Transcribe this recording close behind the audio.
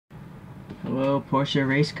Hello Porsche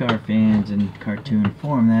race car fans in cartoon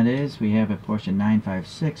form, that is. We have a Porsche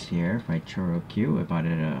 956 here by ChoroQ. I bought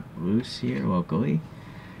it at Loose here locally.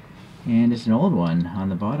 And it's an old one on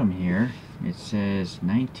the bottom here. It says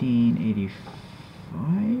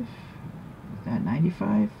 1985? Is that 95?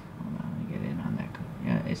 Hold on, let me get in on that.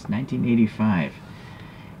 Yeah, it's 1985.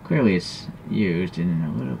 Clearly it's used and a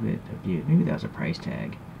little bit abused. Maybe that was a price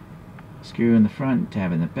tag. Screw in the front,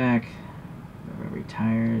 tab in the back. Rubber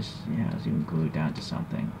tires. Yeah, it was even glued down to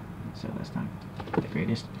something, so that's not the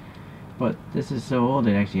greatest. But this is so old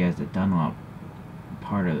it actually has the Dunlop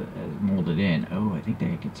part of it molded in. Oh, I think that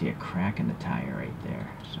you can see a crack in the tire right there,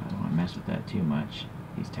 so I don't want to mess with that too much.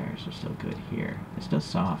 These tires are still good here. They're still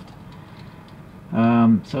soft.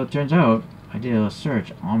 So it turns out I did a little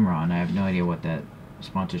search. Omron. I have no idea what that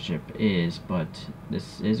sponsorship is, but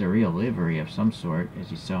this is a real livery of some sort, as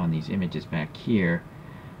you saw in these images back here.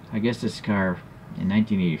 I guess this car in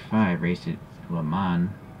 1985 raced at Le Mans.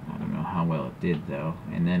 I don't know how well it did though.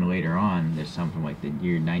 And then later on, there's some from like the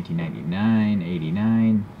year 1999,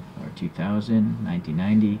 89, or 2000,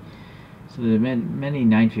 1990. So there are many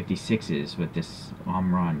 956s with this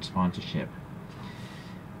Omron sponsorship.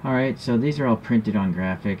 Alright, so these are all printed on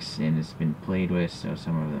graphics and it's been played with, so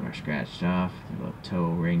some of them are scratched off. A little toe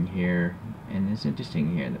ring here. And it's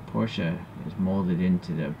interesting here, the Porsche is molded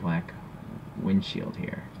into the black windshield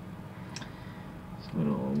here.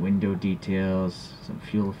 Little window details, some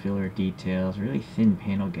fuel filler details, really thin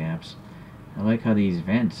panel gaps. I like how these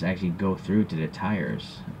vents actually go through to the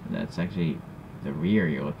tires. That's actually the rear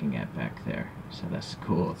you're looking at back there, so that's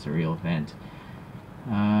cool. It's a real vent.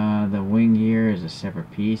 The wing here is a separate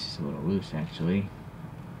piece. It's a little loose actually.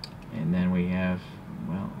 And then we have,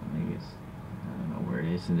 well, maybe it's, I don't know where it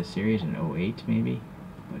is in the series, an 08 maybe,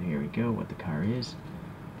 but here we go, what the car is.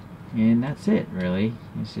 And that's it really.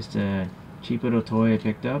 It's just a cheap little toy I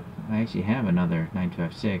picked up. I actually have another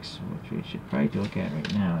 956, which we should probably look at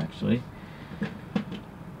right now actually.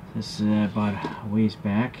 This I bought a ways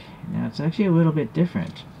back. Now it's actually a little bit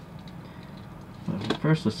different. But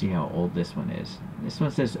first let's see how old this one is. This one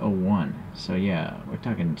says 01, so yeah, we're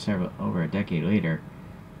talking over a decade later.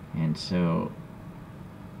 And so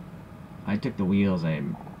I took the wheels, I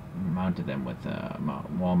mounted them with a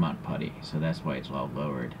wall mount putty, so that's why it's all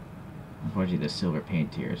lowered. Unfortunately, the silver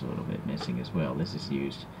paint here is a little bit missing as well. This is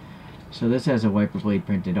used. So this has a wiper blade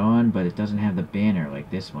printed on, but it doesn't have the banner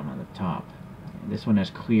like this one on the top. This one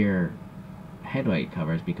has clear headlight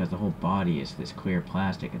covers because the whole body is this clear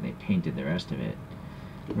plastic and they painted the rest of it.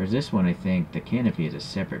 Whereas this one, I think, the canopy is a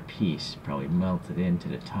separate piece, probably melted into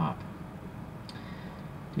the top.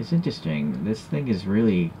 It's interesting. This thing is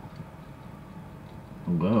really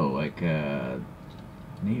low, like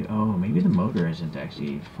maybe, oh, maybe the motor isn't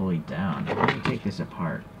actually fully down. Let me take this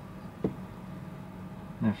apart.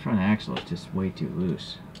 That front axle is just way too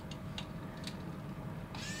loose.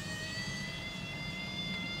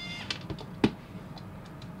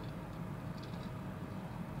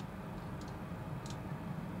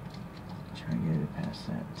 Try and get it past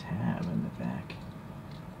that tab in the back.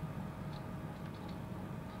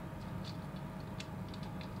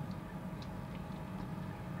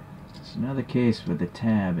 Another case where the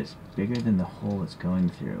tab is bigger than the hole it's going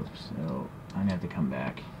through, so I'm gonna have to come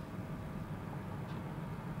back.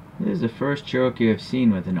 This is the first ChoroQ I've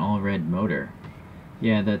seen with an all-red motor.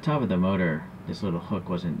 Yeah, the top of the motor, this little hook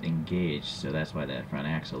wasn't engaged, so that's why that front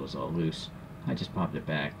axle was all loose. I just popped it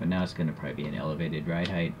back, but now it's gonna probably be an elevated ride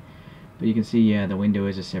height. But you can see, yeah, the window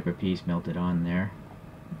is a separate piece melted on there,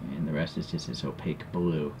 and the rest is just this opaque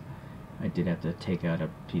blue. I did have to take out a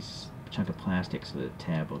chunk of plastic so the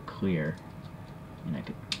tab will clear, and I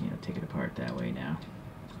could, take it apart that way now.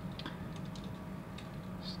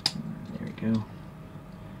 There we go.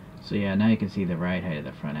 So yeah, now you can see the ride height of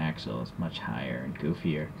the front axle is much higher and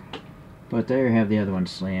goofier. But there you have the other one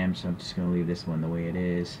slammed, so I'm just going to leave this one the way it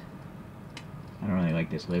is. I don't really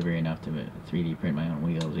like this livery enough to 3D print my own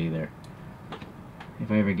wheels either.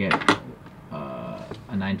 If I ever get a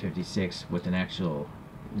 956 with an actual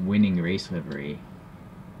winning race livery,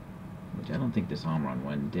 which I don't think this Omron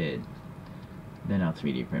one did, then I'll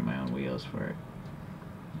 3D print my own wheels for it.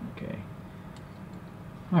 Okay.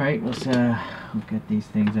 Alright, let's look at these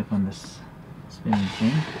things up on this spinning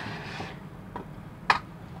thing.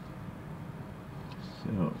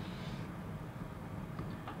 So,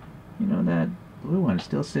 that blue one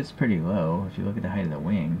still sits pretty low. If you look at the height of the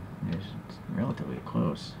wing, it's relatively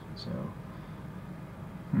close. So,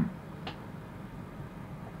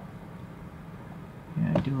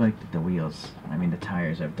 yeah, I do like that the wheels, the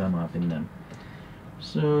tires have Dunlop in them.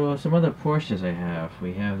 So, some other Porsches I have.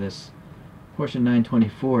 We have this Porsche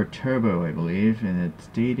 924 Turbo, I believe, and it's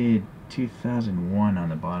dated 2001 on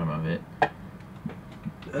the bottom of it.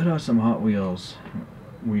 It has some Hot Wheels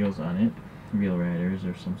wheels on it, wheel riders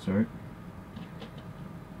of some sort.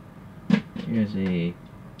 Here's a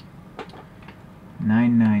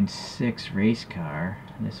 996 race car.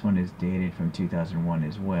 This one is dated from 2001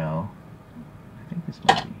 as well. I think this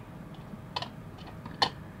might be.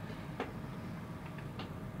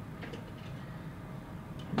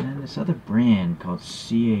 And then this other brand called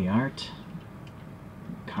ChoroQ.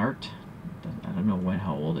 I don't know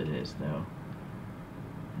how old it is though.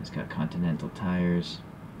 It's got Continental tires.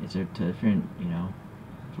 It's a different, you know,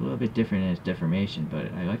 it's a little bit different in its deformation,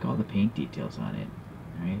 but I like all the paint details on it.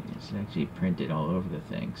 Right? It's actually printed all over the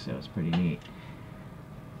thing, so it's pretty neat.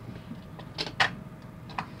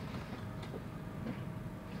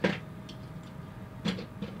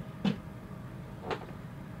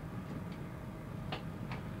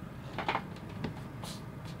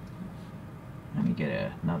 Let me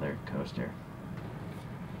get another coaster.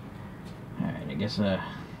 Alright, I guess I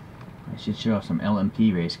should show off some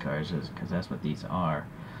LMP race cars, because that's what these are.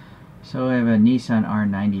 So I have a Nissan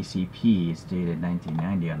R90 CP, it's dated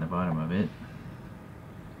 1990 on the bottom of it.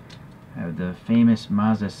 I have the famous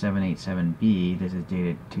Mazda 787B, this is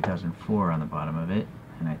dated 2004 on the bottom of it.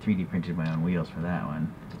 And I 3D printed my own wheels for that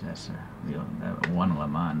one, because that's a wheel that won Le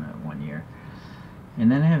Mans one year.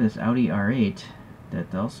 And then I have this Audi R8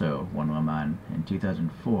 that also won Le Mans in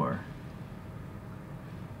 2004.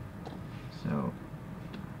 So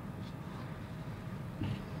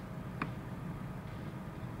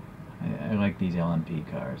I like these LMP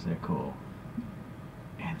cars, they're cool.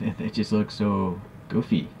 And they just look so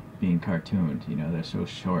goofy being cartooned, you know, they're so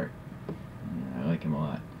short. Yeah, I like them a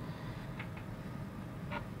lot.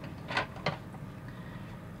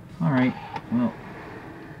 Alright, well,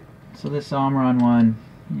 so this Omron one,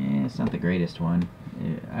 yeah, it's not the greatest one.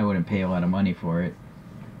 I wouldn't pay a lot of money for it.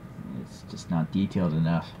 It's just not detailed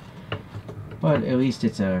enough. But at least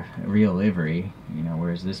it's a real livery, you know,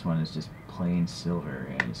 whereas this one is just plain silver,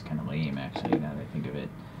 and it's kind of lame actually now that I think of it.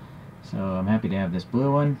 So I'm happy to have this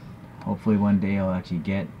blue one. Hopefully one day I'll actually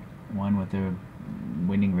get one with a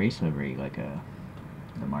winning race livery, like the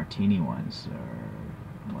Martini ones,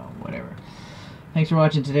 or, well, whatever. Thanks for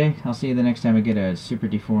watching today. I'll see you the next time I get a super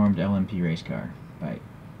deformed LMP race car. Bye.